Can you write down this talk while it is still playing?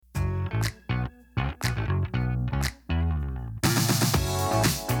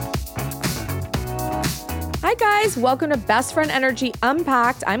Hi guys, welcome to Best Friend Energy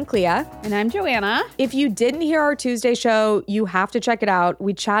Unpacked. I'm Clea. And I'm Joanna. If you didn't hear our Tuesday show, you have to check it out.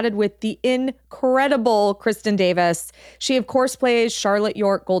 We chatted with the incredible Kristen Davis. She, of course, plays Charlotte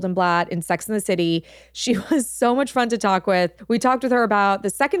York Goldenblatt in Sex and the City. She was so much fun to talk with. We talked with her about the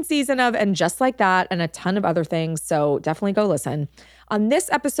second season of And Just Like That and a ton of other things, so definitely go listen. On this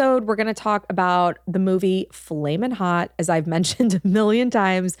episode, we're going to talk about the movie Flamin' Hot. As I've mentioned a million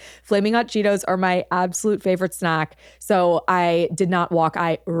times, Flaming Hot Cheetos are my absolute favorite snack. So I did not walk,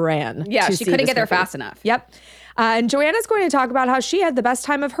 I ran. Yeah, she couldn't get there fast enough. Yep. And Joanna's going to talk about how she had the best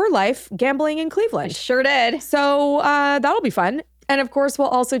time of her life gambling in Cleveland. I sure did. So that'll be fun. And of course, we'll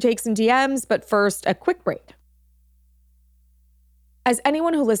also take some DMs, but first, a quick break. As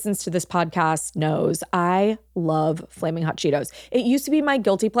anyone who listens to this podcast knows, I love Flaming Hot Cheetos. It used to be my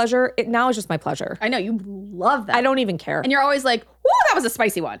guilty pleasure. Now it's just my pleasure. I know, you love that. I don't even care. And you're always like, whoa, that was a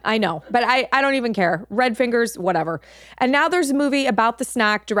spicy one. I know, but I don't even care. Red fingers, whatever. And now there's a movie about the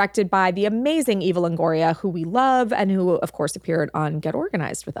snack directed by the amazing Eva Longoria, who we love and who, of course, appeared on Get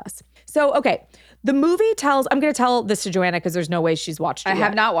Organized with us. So, okay, the movie tells, I'm going to tell this to Joanna because there's no way she's watched it I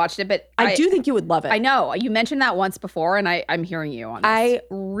have not watched it, but I do think you would love it. I know. You mentioned that once before, and I'm hearing you on this. I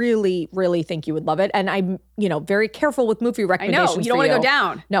really, really think you would love it. And I'm, very careful with movie recommendations. I know. You don't want to go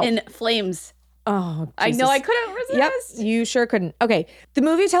down in flames. Oh, Jesus. I know, I couldn't resist. Yep, you sure couldn't. Okay, the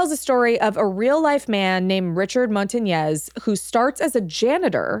movie tells the story of a real-life man named Richard Montañez who starts as a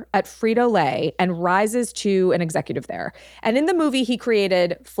janitor at Frito-Lay and rises to an executive there. And in the movie, he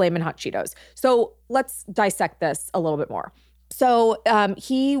created Flamin' Hot Cheetos. So let's dissect this a little bit more. So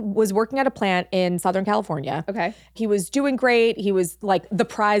he was working at a plant in Southern California. Okay. He was doing great. He was like the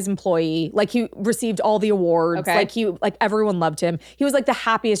prize employee. Like he received all the awards. Okay. Like everyone loved him. He was like the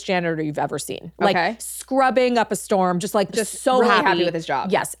happiest janitor you've ever seen. Like scrubbing up a storm, just so really happy. happy with his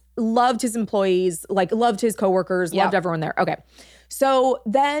job. Yes. Loved his employees, like loved his coworkers, loved everyone there. Okay. So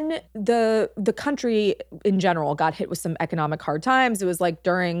then the country in general got hit with some economic hard times. It was like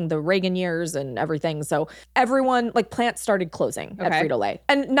during the Reagan years and everything. So everyone, like plants started closing at Frito-Lay.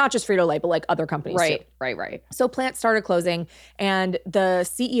 And not just Frito-Lay, but like other companies too. Right. So plants started closing and the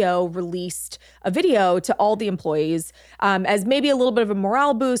CEO released a video to all the employees as maybe a little bit of a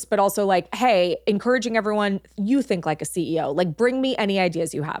morale boost, but also like, hey, encouraging everyone, you think like a CEO, like bring me any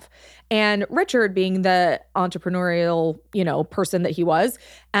ideas you have. And Richard, being the entrepreneurial, person that he was,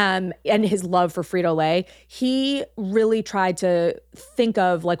 and his love for Frito-Lay, he really tried to think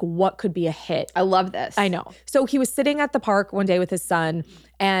of like what could be a hit. I love this. I know. So he was sitting at the park one day with his son,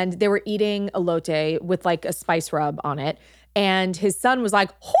 and they were eating elote with like a spice rub on it. And his son was like,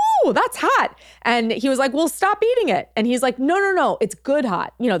 oh, that's hot. And he was like, well, stop eating it. And he's like, no, it's good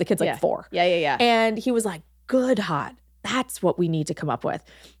hot. The kid's like 4. Yeah. And he was like, good hot. That's what we need to come up with.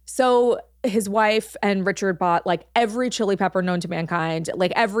 So his wife and Richard bought like every chili pepper known to mankind,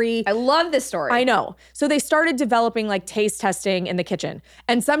 I love this story. I know. So they started developing like taste testing in the kitchen.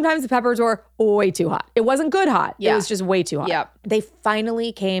 And sometimes the peppers were way too hot. It wasn't good hot. Yeah. It was just way too hot. Yep. They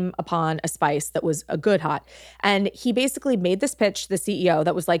finally came upon a spice that was a good hot. And he basically made this pitch to the CEO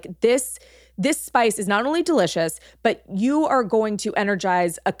that was like, this spice is not only delicious, but you are going to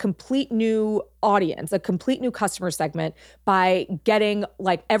energize a complete new audience, a complete new customer segment by getting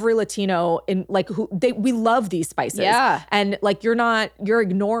like every Latino in like we love these spices. Yeah. And like you're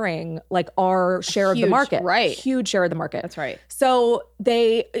ignoring like our share of the market. Right. Huge share of the market. That's right. So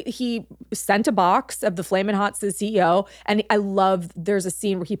he sent a box of the Flamin' Hots to the CEO. And I love, there's a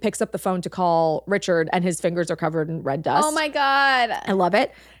scene where he picks up the phone to call Richard and his fingers are covered in red dust. Oh my God. I love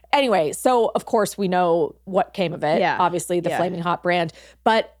it. Anyway, so of course we know what came of it. Yeah. Obviously the Flaming Hot brand,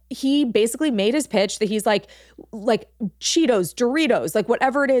 but he basically made his pitch that he's like Cheetos, Doritos, like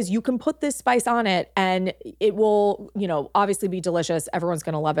whatever it is, you can put this spice on it and it will, obviously be delicious. Everyone's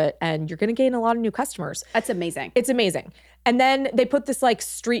going to love it. And you're going to gain a lot of new customers. That's amazing. It's amazing. And then they put this like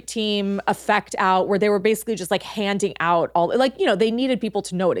street team effect out where they were basically just like handing out all they needed people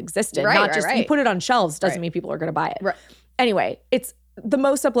to know it existed. Not just you put it on shelves doesn't mean people are going to buy it. Right. Anyway, it's the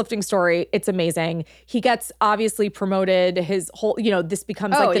most uplifting story. It's amazing. He gets obviously promoted. His whole, this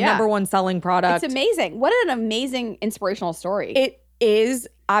becomes like the number one selling product. It's amazing. What an amazing inspirational story. It is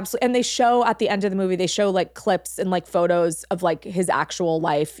absolutely. And they show at the end of the movie, they show like clips and like photos of like his actual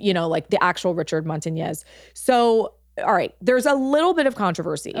life, like the actual Richard Montañez. So all right, there's a little bit of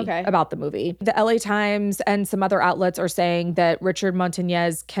controversy about the movie. The LA Times and some other outlets are saying that Richard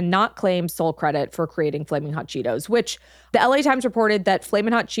Montañez cannot claim sole credit for creating Flaming Hot Cheetos, which The LA Times reported that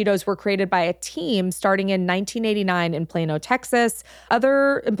Flamin' Hot Cheetos were created by a team starting in 1989 in Plano, Texas.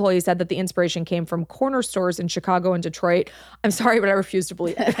 Other employees said that the inspiration came from corner stores in Chicago and Detroit. I'm sorry, but I refuse to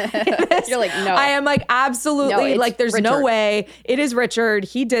believe it. You're like, no. I am like, absolutely, No, like, there's Richard. no way. It is Richard.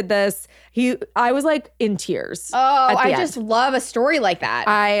 He did this. I was like in tears. Oh, I just love a story like that.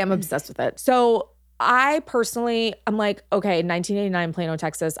 I am obsessed with it. So I personally, I'm like, okay, 1989 Plano,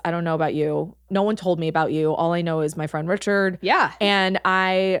 Texas. I don't know about you. No one told me about you. All I know is my friend Richard. Yeah. And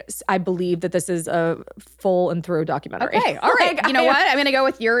I believe that this is a full and through documentary. Okay. All right. Like, you know what? I'm going to go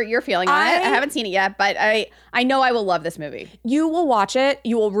with your feeling on it. I haven't seen it yet, but I know I will love this movie. You will watch it.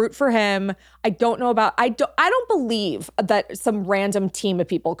 You will root for him. I don't don't believe that some random team of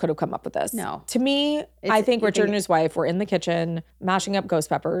people could have come up with this. No. To me, I think Richard and his wife were in the kitchen mashing up ghost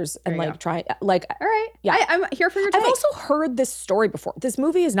peppers and like trying like. All right. Yeah. I'm here for your take. I've also heard this story before. This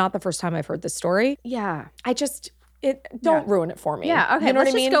movie is not the first time I've heard this story. Yeah. Don't ruin it for me. Yeah. Okay. You know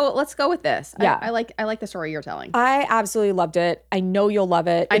let's what I mean? Let's go with this. Yeah. I like the story you're telling. I absolutely loved it. I know you'll love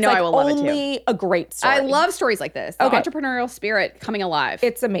it. I know like I will love it too. Only a great story. I love stories like this. The entrepreneurial spirit coming alive.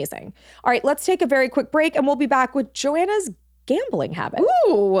 It's amazing. All right, let's take a very quick break and we'll be back with Joanna's gambling habit.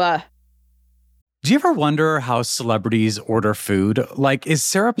 Ooh. Do you ever wonder how celebrities order food? Like, is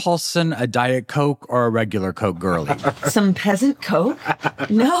Sarah Paulson a Diet Coke or a regular Coke girlie? Some peasant Coke?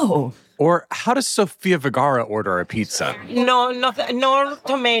 No. Or how does Sofia Vergara order a pizza? No, nothing. No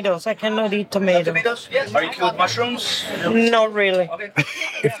tomatoes. I cannot eat tomatoes. Yes. Are you cool with mushrooms? Not really.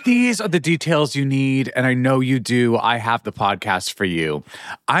 If these are the details you need, and I know you do, I have the podcast for you.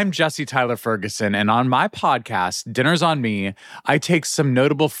 I'm Jesse Tyler Ferguson, and on my podcast, Dinners on Me, I take some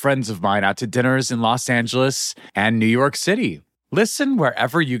notable friends of mine out to dinners in Los Angeles and New York City. Listen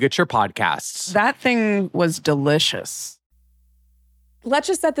wherever you get your podcasts. That thing was delicious. Let's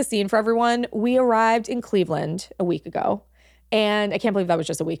just set the scene for everyone. We arrived in Cleveland a week ago, and I can't believe that was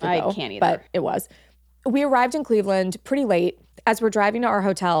just a week ago. I can't either. But it was. We arrived in Cleveland pretty late. As we're driving to our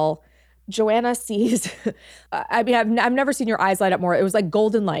hotel, Joanna sees, I mean, I've never seen your eyes light up more. It was like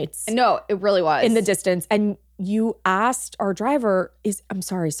golden lights. No, it really was. In the distance. And you asked our driver, I'm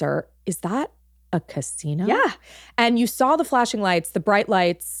sorry, sir, is that a casino? Yeah. And you saw the flashing lights, the bright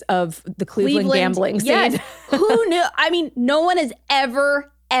lights of the Cleveland gambling scene. Yes. Who knew? I mean, no one has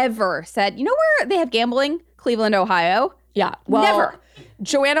ever said, you know where they have gambling? Cleveland, Ohio. Yeah. Well, never.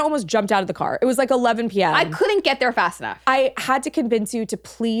 Joanna almost jumped out of the car. It was like 11 p.m. I couldn't get there fast enough. I had to convince you to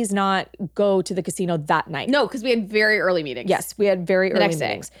please not go to the casino that night. No, because we had very early meetings. Yes, we had very early next day.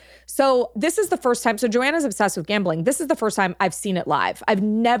 meetings. So this is the first time. So Joanna's obsessed with gambling. This is the first time I've seen it live. I've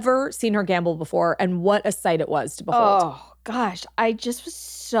never seen her gamble before, and what a sight it was to behold. Oh gosh, I just was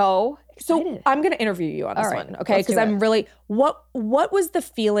so excited. So I'm going to interview you on this one, okay? let's do Because I'm really what was the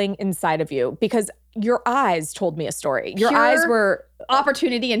feeling inside of you? Because your eyes told me a story. Your Pure eyes were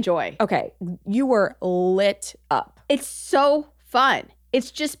opportunity and joy. okay. You were lit up. It's so fun. It's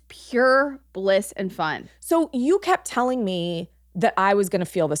just pure bliss and fun. So you kept telling me that I was going to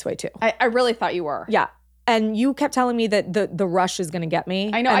feel this way too. I really thought you were. Yeah. And you kept telling me that the rush is going to get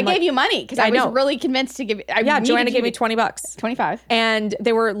me. I know. And I gave you money because I was really convinced to give you. Joanna gave me $20. 25. And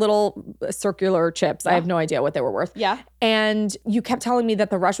they were little circular chips. I have no idea what they were worth. Yeah. And you kept telling me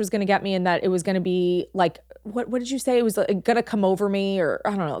that the rush was going to get me and that it was going to be like, what did you say? It was going to come over me, or I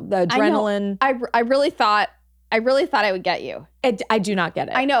don't know, the adrenaline. I really thought I would get you. I do not get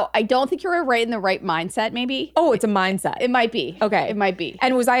it. I know. I don't think you're right in the right mindset, maybe. Oh, it's a mindset. It might be. Okay. It might be.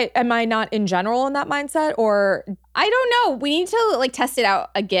 And am I not in general in that mindset, or? I don't know. We need to test it out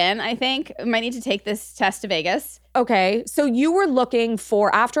again, I think. We might need to take this test to Vegas. Okay. So you were looking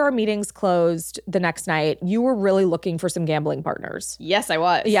for, after our meetings closed the next night, you were really looking for some gambling partners. Yes, I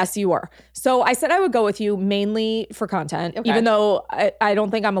was. Yes, you were. So I said I would go with you mainly for content, even though I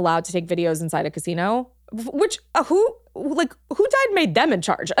don't think I'm allowed to take videos inside a casino. Which who died made them in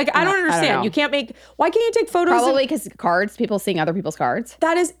charge? Like, I don't understand. You can't make. Why can't you take photos? Probably because cards. People seeing other people's cards.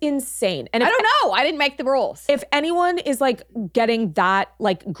 That is insane. And I don't know. I didn't make the rules. If anyone is like getting that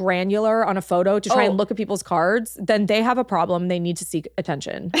like granular on a photo to try and look at people's cards, then they have a problem. They need to seek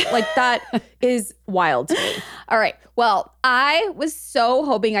attention. Like, that is wild to me. All right. Well, I was so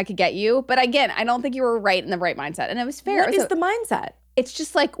hoping I could get you, but again, I don't think you were right in the right mindset, and it was fair. What is the mindset? It's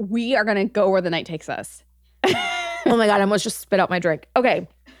just like, we are going to go where the night takes us. Oh my God, I almost just spit out my drink. Okay.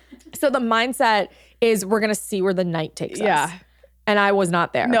 So the mindset is we're going to see where the night takes us. Yeah. And I was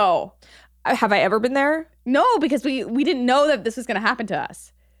not there. No. Have I ever been there? No, because we didn't know that this was going to happen to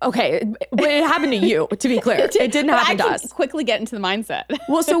us. Okay. But it happened to you, to be clear. It didn't happen to us. Quickly get into the mindset.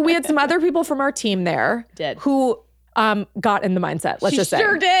 Well, so we had some other people from our team there. Did. Who got in the mindset. Let's She just say.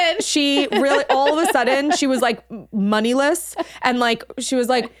 sure did. She really, all of a sudden, she was like moneyless. And like, she was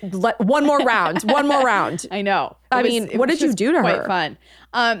like, one more round. I know. I mean, what did you do to quite her? Fun.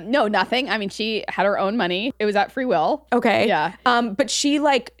 No, nothing. I mean, she had her own money. It was at free will. Okay. Yeah. But she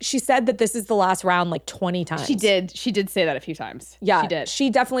said that this is the last round like 20 times. She did say that a few times. Yeah. She did. She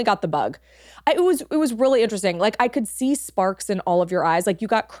definitely got the bug. It was really interesting. Like I could see sparks in all of your eyes. Like you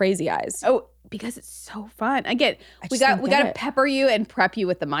got crazy eyes. Oh, because it's so fun. Again, we just don't got get to it. pepper you and prep you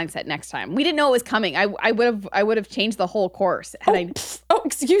with the mindset next time. We didn't know it was coming. I would have changed the whole course had I. Oh,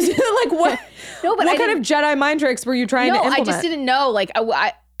 excuse me. Like what? No, but what I kind of Jedi mind tricks were you trying to No, implement? I just didn't know. Like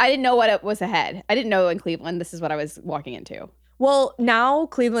I didn't know what it was ahead. I didn't know in Cleveland this is what I was walking into. Well, now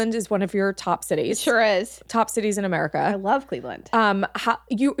Cleveland is one of your top cities. It sure is. Top cities in I America. love Cleveland. How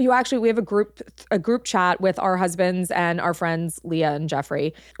you actually, we have a group chat with our husbands and our friends Leah and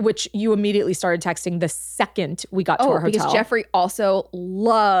Jeffrey, which you immediately started texting the second we got to our hotel. Because Jeffrey also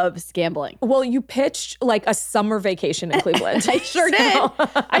loves gambling. Well, you pitched like a summer vacation in Cleveland. I sure did.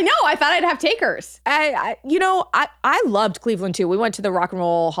 I know. I thought I'd have takers. I loved Cleveland too. We went to the Rock and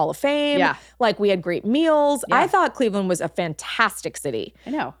Roll Hall of Fame. Yeah. Like we had great meals. Yeah. I thought Cleveland was a fantastic city. I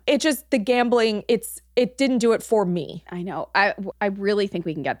know. It just, the gambling, it didn't do it for me. I know. I really think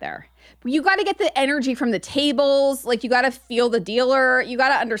we can get there. You got to get the energy from the tables. Like you got to feel the dealer. You got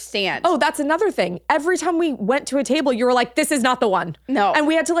to understand. Oh, that's another thing. Every time we went to a table, you were like, this is not the one. No. And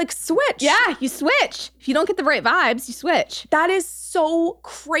we had to like switch. Yeah, you switch. If you don't get the right vibes, you switch. That is so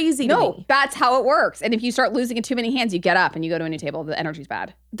crazy to No, me. that's how it works. And if you start losing in too many hands, you get up and you go to a new table. The energy's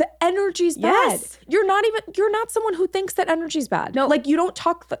bad. The energy's bad. Yes. You're not someone who thinks that energy's bad. No. Like you don't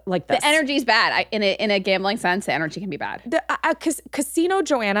talk like this. The energy's bad. In a gambling sense, the energy can be bad. Casino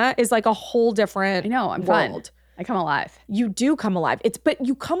Joanna is like a whole different I know. I'm world. fun. I come alive. You do come alive. But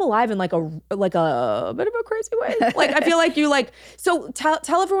you come alive in like a bit of a crazy way. Like I feel like you like. So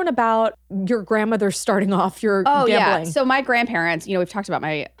tell everyone about your grandmother starting off your gambling. Yeah. So my grandparents, we've talked about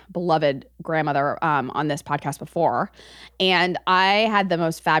my beloved grandmother on this podcast before, and I had the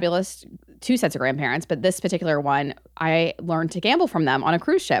most fabulous 2 sets of grandparents, but this particular one, I learned to gamble from them on a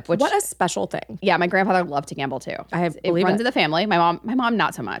cruise ship. Which What a special thing. Yeah, my grandfather loved to gamble too. It believe runs it. in the family. My mom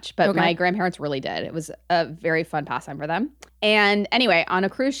not so much, but Okay. my grandparents really did. It was a very fun pastime for them. And anyway, on a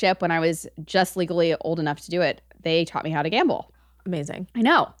cruise ship, when I was just legally old enough to do it, they taught me how to gamble. Amazing. I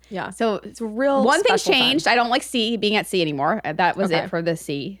know. Yeah. So It's a real one thing special time. changed. I don't like being at sea anymore. That was Okay. it for the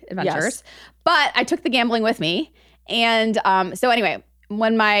sea adventures. Yes. But I took the gambling with me. And so anyway,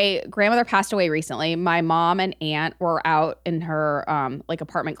 when my grandmother passed away recently, my mom and aunt were out in her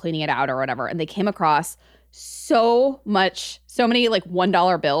apartment cleaning it out or whatever, and they came across so many like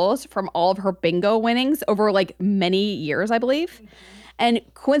 $1 bills from all of her bingo winnings over like many years, I believe. And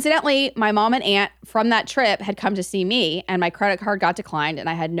coincidentally, my mom and aunt from that trip had come to see me, and my credit card got declined, and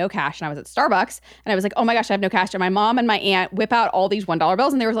I had no cash, and I was at Starbucks, and I was like, oh my gosh, I have no cash. And my mom and my aunt whip out all these $1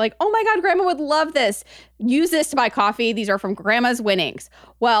 bills, and they were like, oh my God, Grandma would love this. Use this to buy coffee. These are from Grandma's winnings.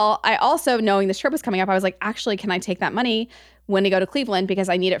 Well, I also, knowing this trip was coming up, I was like, actually, can I take that money when we go to Cleveland because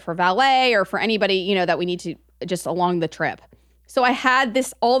I need it for valet or for anybody, that we need to just along the trip. So I had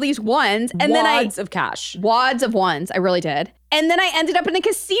all these ones, and Wads of cash. wads of ones. I really did. And then I ended up in a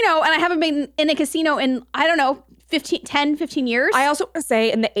casino, and I haven't been in a casino in, I don't know, 15 years. I also want to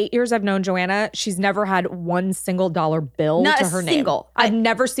say in the 8 years I've known Joanna, she's never had one single dollar bill Not to a her single. name. I've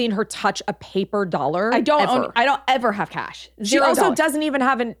never seen her touch a paper dollar. I don't ever. I don't ever have cash. She $0. also doesn't even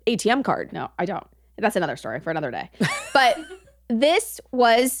have an ATM card. No, I don't. That's another story for another day. But it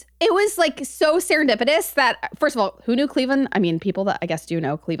was like so serendipitous that, first of all, who knew Cleveland? I mean, people that I guess do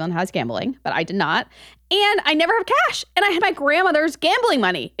know Cleveland has gambling, but I did not. And I never have cash. And I had my grandmother's gambling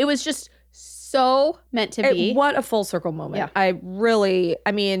money. It was just so meant to be. What a full circle moment.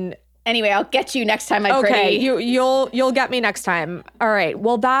 Yeah. Anyway, I'll get you next time, my pretty. You'll get me next time. All right.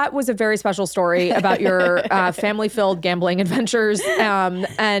 Well, that was a very special story about your family-filled gambling adventures,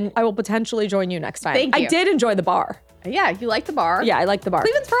 and I will potentially join you next time. Thank you. I did enjoy the bar. Yeah, you like the bar. Yeah, I like the bar.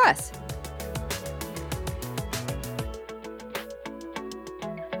 Cleveland's for us.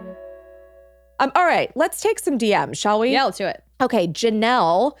 All right. Let's take some DMs, shall we? Yeah, let's do it. Okay.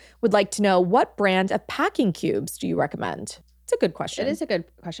 Janelle would like to know, what brand of packing cubes do you recommend? It's a good question. It is a good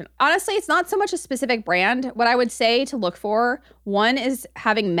question. Honestly, it's not so much a specific brand. What I would say to look for, one is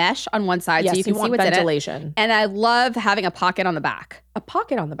having mesh on one side Yes, so you can see want what's ventilation. in it. And I love having a pocket on the back. A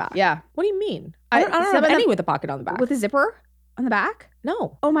pocket on the back. Yeah. What do you mean? I don't some have of them- any with a pocket on the back. With a zipper on the back?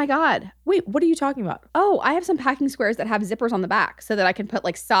 No. Oh my God. Wait, what are you talking about? Oh, I have some packing squares that have zippers on the back so that I can put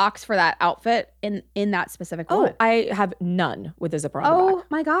like socks for that outfit in that specific Oh, one. I have none with a zipper on the Oh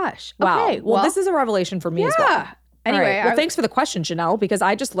back. my gosh. Wow. Okay. Well, this is a revelation for me as well. yeah. All Anyway, right. Well, thanks for the question, Janelle, because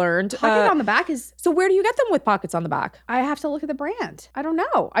I just learned. Pocket on the back is. So where do you get them with pockets on the back? I have to look at the brand. I don't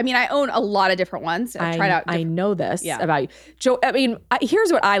know. I mean, I own a lot of different ones. I've tried out. I know this Yeah. about you.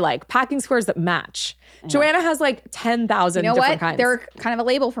 Here's what I like: packing squares that match. Joanna has like 10,000 different kinds. They're kind of a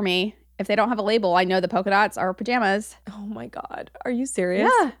label for me. If they don't have a label, I know the polka dots are pajamas. Oh my God. Are you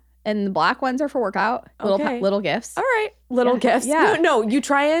serious? Yeah. And the black ones are for workout. Okay. Little gifts. All right. Little gifts. Yeah. No, you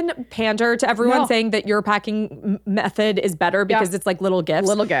try and pander to everyone No. saying that your packing method is better because it's like little gifts.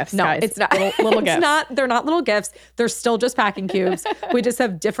 Little gifts. No, guys. it's not. Little It's gifts. not. They're not little gifts. They're still just packing cubes. We just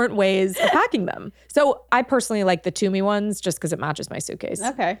have different ways of packing them. So I personally like the Toomey ones just because it matches my suitcase.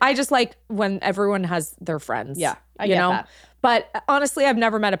 Okay. I just like when everyone has their friends. Yeah, I you get know? that. But honestly, I've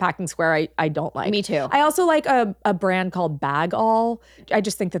never met a packing square I don't like. Me too. I also like a brand called Bag All. I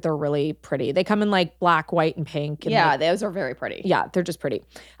just think that they're really pretty. They come in like black, white, and pink. And Yeah, like, those are very pretty. yeah, they're just pretty.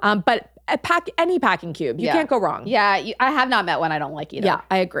 But any packing cube, you can't go wrong. Yeah, I have not met one I don't like either. Yeah,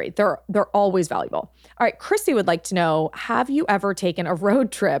 I agree. They're always valuable. All right, Chrissy would like to know, have you ever taken a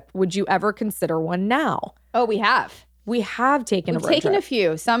road trip? Would you ever consider one now? Oh, we have. We have taken We've a road taken trip. a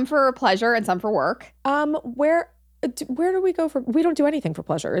few, some for pleasure and some for work. Where do we go for? We don't do anything for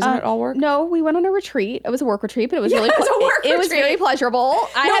pleasure. Isn't it all work? No, we went on a retreat. It was a work retreat, but it was really it was a work it was retreat. very pleasurable.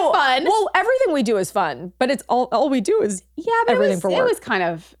 I had fun. Well, everything we do is fun, but it's all we do is But everything for work.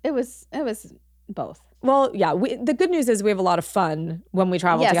 It was both. Well, yeah. The good news is we have a lot of fun when we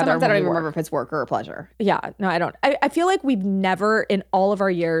travel Yeah, together. sometimes I don't when we even work. remember if it's work or a pleasure. Yeah, no, I don't. I feel like we've never in all of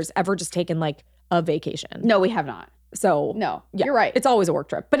our years ever just taken like a vacation. No, we have not. So No, yeah, you're right. It's always a work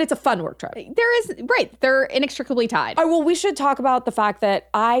trip, but it's a fun work trip. They're inextricably tied. Oh, well, we should talk about the fact that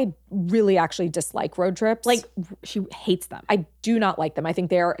I really actually dislike road trips. Like, she hates them. I do not like them. I think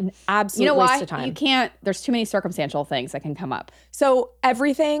they are an absolute You know waste why? of time. You can't. There's too many circumstantial things that can come up. So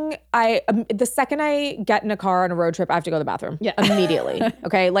everything the second I get in a car on a road trip, I have to go to the bathroom. Yeah. Immediately.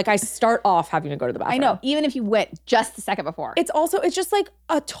 Okay. Like I start off having to go to the bathroom. I know. Even if you went just the second before, It's just like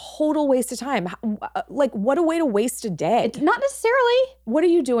a total waste of time. Like what a way to waste a day. not necessarily. What are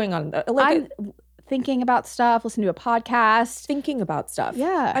you doing on the I'm thinking about stuff, listening to a podcast. thinking about stuff?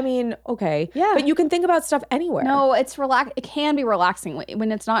 Yeah. I mean, okay. Yeah. But you can think about stuff anywhere. No, it's It can be relaxing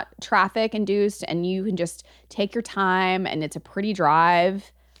when it's not traffic induced and you can just take your time and it's a pretty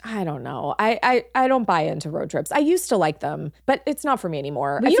drive. I don't know. I don't buy into road trips. I used to like them, but it's not for me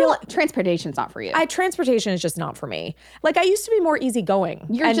anymore. But I feel transportation's not for you. transportation is just not for me. Like I used to be more easygoing.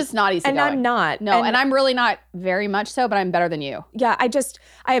 You're just not easy and I'm not. No, and I'm really not very much so, but I'm better than you. Yeah,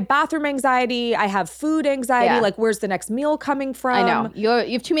 I have bathroom anxiety. I have food anxiety. Yeah. Like, where's the next meal coming from? I know. You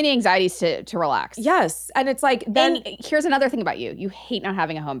have too many anxieties to relax. Yes. And it's like, then And here's another thing about you. You hate not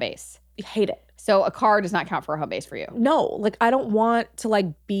having a home base. I hate it. So a car does not count for a home base for you. No, like, I don't want to like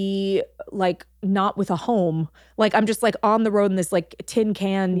be like not with a home. Like, I'm just like on the road in this like tin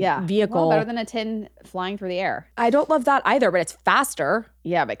can vehicle. Well, better than a tin flying through the air. I don't love that either, but it's faster.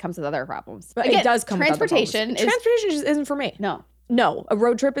 Yeah, but it comes with other problems. But it does come with other problems. Transportation just isn't for me. No, A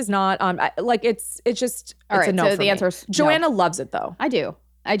road trip is not. It's just. All it's right, a no so for the me. answer is no. Joanna loves it though. I do.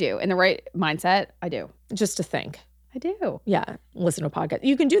 In the right mindset, I do. Just to think. I do. Yeah, listen to a podcast.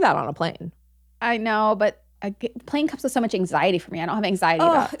 You can do that on a plane. I know, but plane comes with so much anxiety for me. I don't have anxiety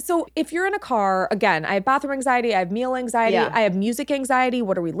about it. So if you're in a car, again, I have bathroom anxiety, I have meal anxiety, Yeah. I have music anxiety.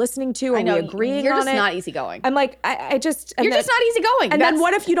 What are we listening to? Are I know. we agreeing You're on just it? not easygoing. I'm like, I just. You're just not easygoing. And then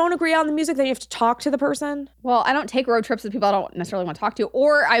what if you don't agree on the music? Then you have to talk to the person? Well, I don't take road trips with people I don't necessarily want to talk to,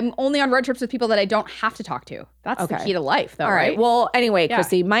 or I'm only on road trips with people that I don't have to talk to. That's the key to life, though, All right. Well, anyway, Yeah.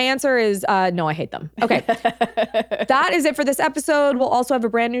 Chrissy, my answer is no, I hate them. Okay. That is it for this episode. We'll also have a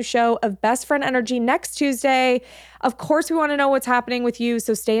brand new show of Best Friend Energy next Tuesday. Of course, we want to know what's happening with you.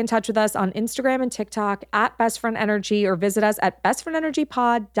 So stay in touch with us on Instagram and TikTok at Best Friend Energy or visit us at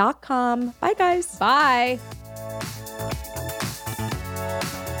bestfriendenergypod.com. Bye, guys. Bye.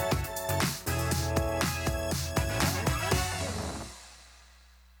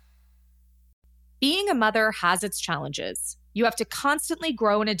 Being a mother has its challenges. You have to constantly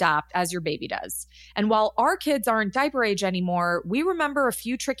grow and adapt as your baby does. And while our kids aren't diaper age anymore, we remember a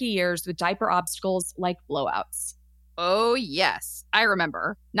few tricky years with diaper obstacles like blowouts. Oh, yes. I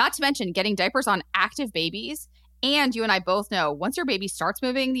remember. Not to mention getting diapers on active babies. And you and I both know once your baby starts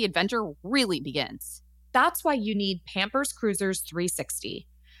moving, the adventure really begins. That's why you need Pampers Cruisers 360.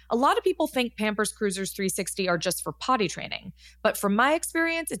 A lot of people think Pampers Cruisers 360 are just for potty training, but from my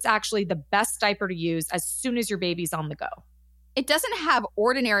experience, it's actually the best diaper to use as soon as your baby's on the go. It doesn't have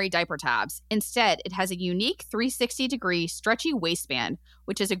ordinary diaper tabs. Instead, it has a unique 360-degree stretchy waistband,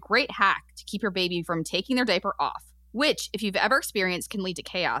 which is a great hack to keep your baby from taking their diaper off, which, if you've ever experienced, can lead to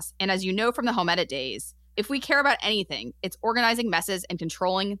chaos. And as you know from the home edit days, If we care about anything, it's organizing messes and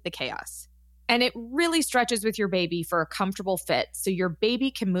controlling the chaos. And it really stretches with your baby for a comfortable fit so your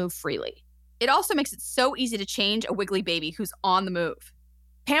baby can move freely. It also makes it so easy to change a wiggly baby who's on the move.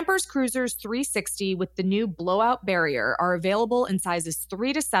 Pampers Cruisers 360 with the new blowout barrier are available in sizes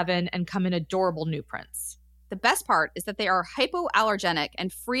 3 to 7 and come in adorable new prints. The best part is that they are hypoallergenic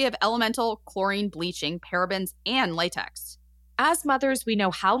and free of elemental, chlorine, bleaching, parabens, and latex. As mothers, we know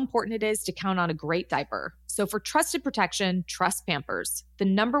how important it is to count on a great diaper. So for trusted protection, trust Pampers, the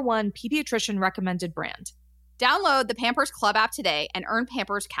 #1 pediatrician recommended brand. Download the Pampers Club app today and earn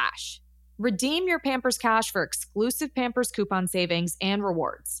Pampers Cash. Redeem your Pampers Cash for exclusive Pampers coupon savings and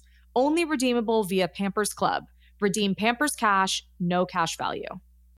rewards. Only redeemable via Pampers Club. Redeem Pampers Cash, no cash value.